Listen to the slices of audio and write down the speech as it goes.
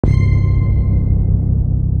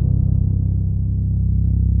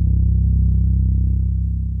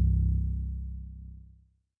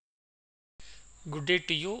Good day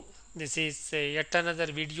to you. This is yet another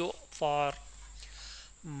video for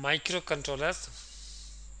microcontrollers.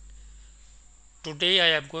 Today I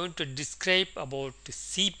am going to describe about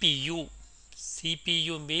CPU.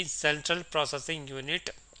 CPU means Central Processing Unit.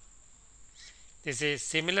 This is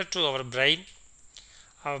similar to our brain.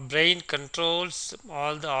 Our brain controls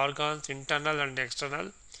all the organs, internal and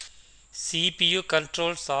external. CPU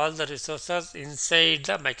controls all the resources inside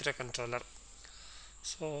the microcontroller.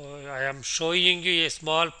 So I am showing you a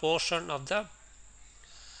small portion of the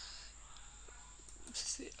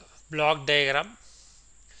block diagram.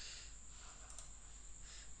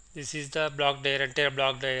 This is the entire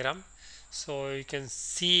block diagram. So you can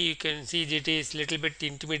see it is little bit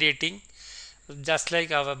intimidating. Just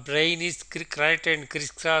like our brain is right and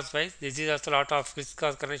crisscross wise, this is also a lot of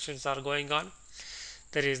crisscross connections are going on.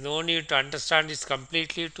 There is no need to understand this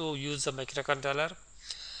completely to use the microcontroller.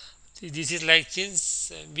 This is like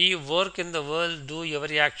since we work in the world, do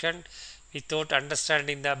every action without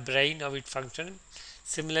understanding the brain how it functions.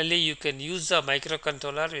 Similarly, you can use a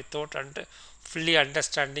microcontroller without fully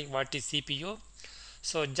understanding what is CPU.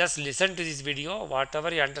 So just listen to this video.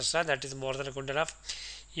 Whatever you understand, that is more than good enough.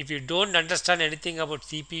 If you don't understand anything about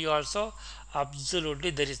CPU also, absolutely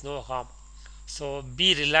there is no harm. So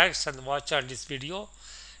be relaxed and watch on this video.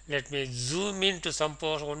 Let me zoom into some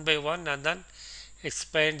portion one by one and then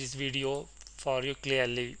explain this video for you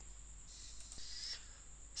clearly.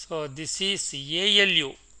 So this is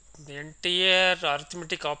ALU. The entire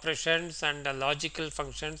arithmetic operations and logical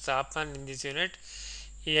functions happen in this unit.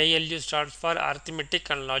 ALU stands for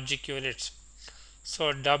arithmetic and logic units.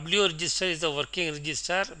 So W register is the working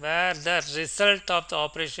register where the result of the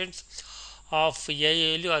operations of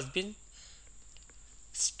ALU has been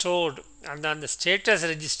stored, and then the status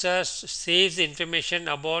register saves the information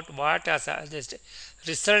about what has the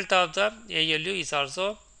result of the ALU is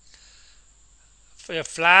also a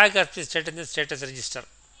flag has been set in the status register.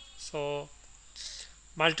 So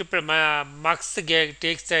multiple mux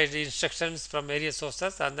takes the instructions from various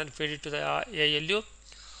sources and then feed it to the ALU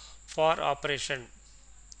for operation.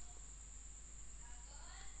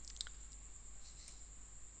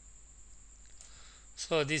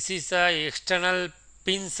 So this is the external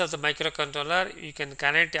pins of the microcontroller. You can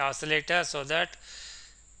connect the oscillator so that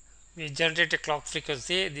we generate a clock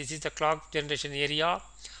frequency. This is the clock generation area,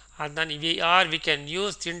 and then we can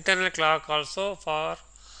use the internal clock also for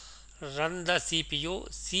run the CPU.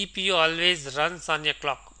 CPU always runs on a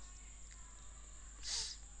clock.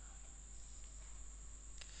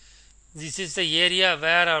 This is the area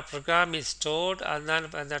where our program is stored, and then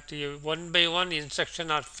that one by one instruction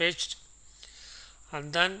are fetched,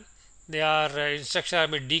 and then they are instruction are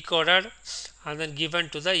being decoded and then given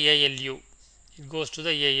to the ALU. It goes to the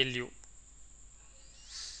ALU.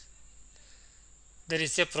 There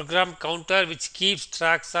is a program counter which keeps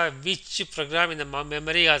tracks of which program in the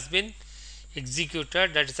memory has been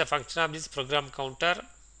executed. That is a function of this program counter.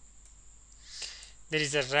 There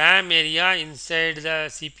is a RAM area inside the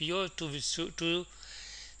CPU to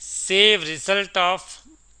save result of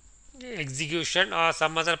execution or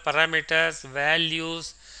some other parameters,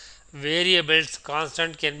 values, variables,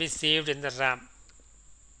 constant can be saved in the RAM.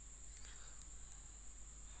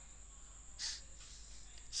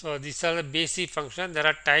 So these are the basic functions. There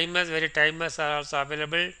are timers, timers are also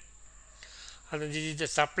available, and this is the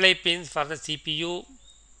supply pins for the CPU.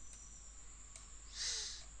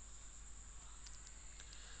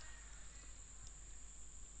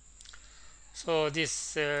 So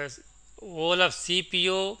this whole of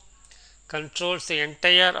CPU controls the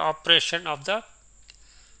entire operation of the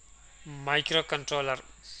microcontroller.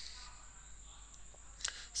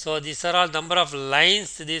 So these are all number of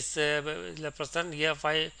lines. This represent here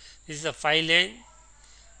five. This is a 5 line,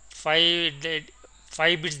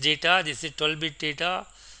 5 bits data. This is 12-bit data.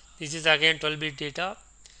 This is again 12-bit data.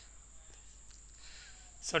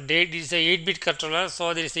 So date is a 8-bit controller.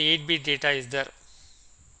 So there is a 8-bit data is there.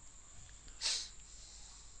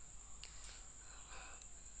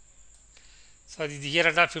 So here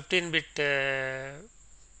are the 15-bit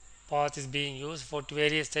path is being used for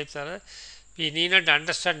various types of. We need not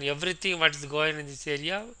understand everything what is going in this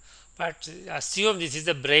area, but assume this is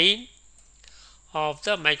the brain of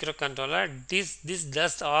the microcontroller. This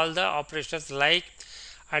does all the operations like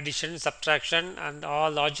addition, subtraction, and all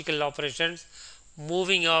logical operations,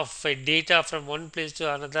 moving of data from one place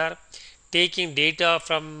to another, taking data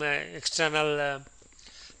from external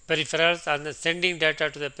peripherals and then sending data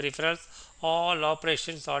to the peripherals. All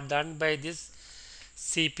operations are done by this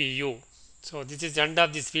CPU. So this is the end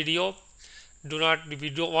of this video. If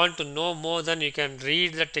you don't want to know more, then you can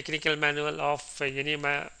read the technical manual of any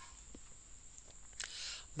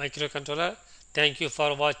microcontroller. Thank you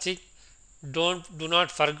for watching. Do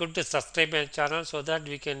not forget to subscribe my channel so that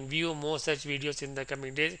we can view more such videos in the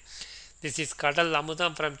coming days. This is Kadal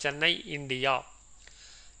Amudam from Chennai, India.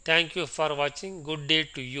 Thank you for watching. Good day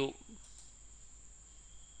to you.